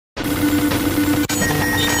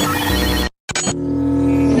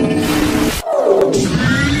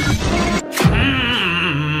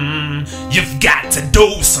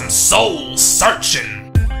do some soul searching.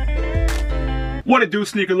 What it do,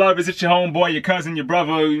 sneaker lovers? It's your homeboy, your cousin, your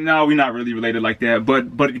brother. No, we're not really related like that,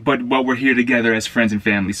 but we're here together as friends and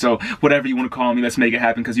family. So whatever you want to call me, let's make it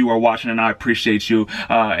happen, because you are watching and I appreciate you,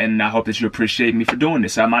 and I hope that you appreciate me for doing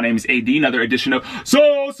this. My name is AD, another edition of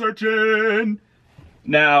Soul Searching.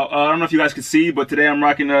 Now, I don't know if you guys can see, but today I'm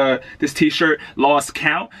rocking this t-shirt, Lost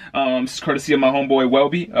Count. It's courtesy of my homeboy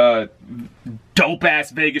Welby, dope-ass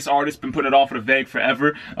Vegas artist, been putting it on for the Veg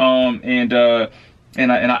forever, and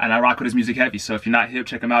I rock with his music heavy. So if you're not hip,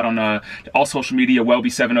 check him out on all social media,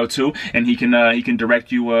 Welby702, and he can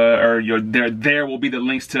direct you, or there will be the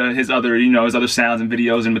links to his other, his other sounds and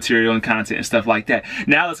videos and material and content and stuff like that.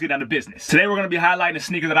 Now let's get down to business. Today we're gonna be highlighting a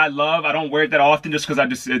sneaker that I love. I don't wear it that often just because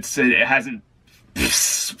it hasn't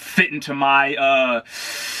fit into my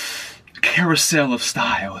carousel of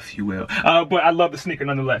style, if you will, but I love the sneaker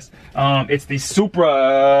nonetheless. It's the Supra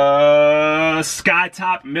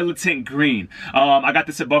SkyTop Militant Green. I got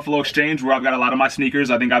this at Buffalo Exchange, where I've got a lot of my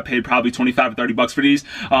sneakers. I think I paid probably 25 or 30 bucks for these,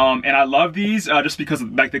 and I love these just because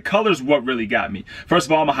like the color's what really got me. First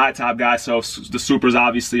of all, I'm a high top guy, so the Supras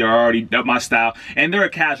obviously are already up my style, and they're a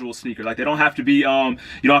casual sneaker. Like, they don't have to be you don't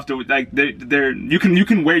have to, like, you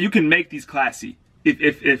can make these classy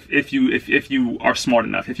if you are smart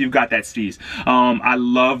enough, if you've got that steez. I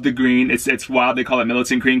love the green. It's wild they call it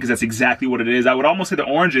militant green, because that's exactly what it is. I would almost say the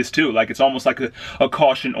orange is too. Like, it's almost like a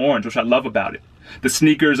caution orange, which I love about it. The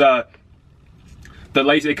sneakers, the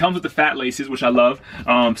lace, it comes with the fat laces, which I love.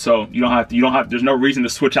 So you don't have, there's no reason to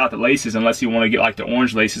switch out the laces unless you want to get like the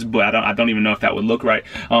orange laces, but I don't even know if that would look right.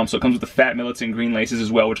 So it comes with the fat militant green laces as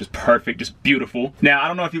well, which is perfect, just beautiful. Now, I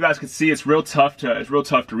don't know if you guys can see, it's real tough to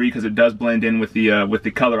read, because it does blend in with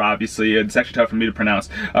the color, obviously. It's actually tough for me to pronounce.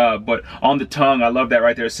 But on the tongue, I love that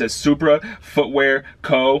right there. It says Supra Footwear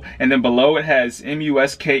Co. And then below it has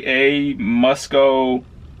MUSKA Musco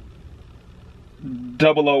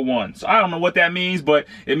 001. So I don't know what that means, but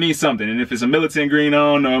it means something. And if it's a militant green, I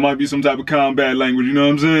don't know, it might be some type of combat language, you know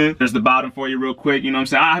what I'm saying? There's the bottom for you real quick, you know what I'm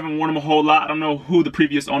saying? I haven't worn them a whole lot. I don't know who the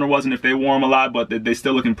previous owner was and if they wore them a lot, but they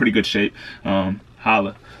still look in pretty good shape.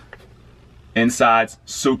 Holla. Insides,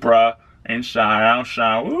 Supra, and shine.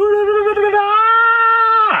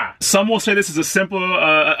 Some will say this is a simple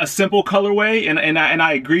colorway, and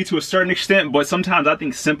I agree to a certain extent, but sometimes I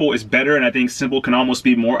think simple is better, and I think simple can almost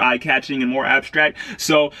be more eye-catching and more abstract.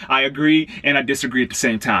 So I agree and I disagree at the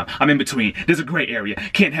same time. I'm in between. There's a gray area.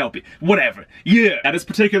 Can't help it. Whatever. Yeah. Now, this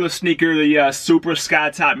particular sneaker, the Supra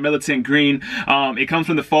SkyTop Militant Green, it comes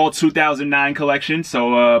from the fall 2009 collection.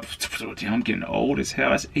 So damn, I'm getting old as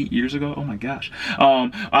hell. That's 8 years ago. Oh my gosh.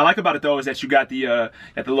 What I like about it though is that you got the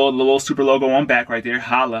little Supra logo on back right there.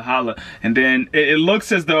 Holla. And then it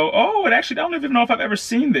looks as though, oh, it actually, I don't even know if I've ever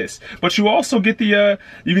seen this, but you also get the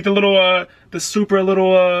little the Supra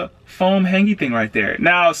little foam hangy thing right there.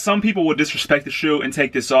 Now, some people will disrespect the shoe and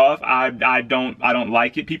take this off. I don't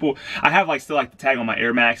like it. I have still the tag on my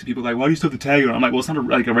Air Max, and people are like, why do you still have the tag on? I'm like, well, it's not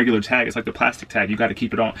like a regular tag. It's like the plastic tag. You got to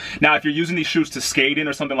keep it on. Now, if you're using these shoes to skate in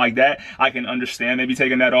or something like that, I can understand maybe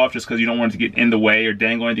taking that off just because you don't want it to get in the way or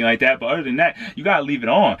dangle or anything like that. But other than that, you gotta leave it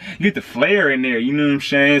on. You get the flare in there. You know what I'm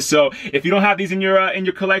saying? So if you don't have these in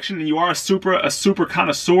your collection and you are a Supra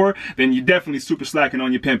connoisseur, then you're definitely super slacking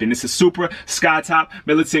on your pimping. This is Supra SkyTop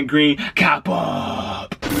Militant Green. Cop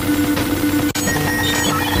up.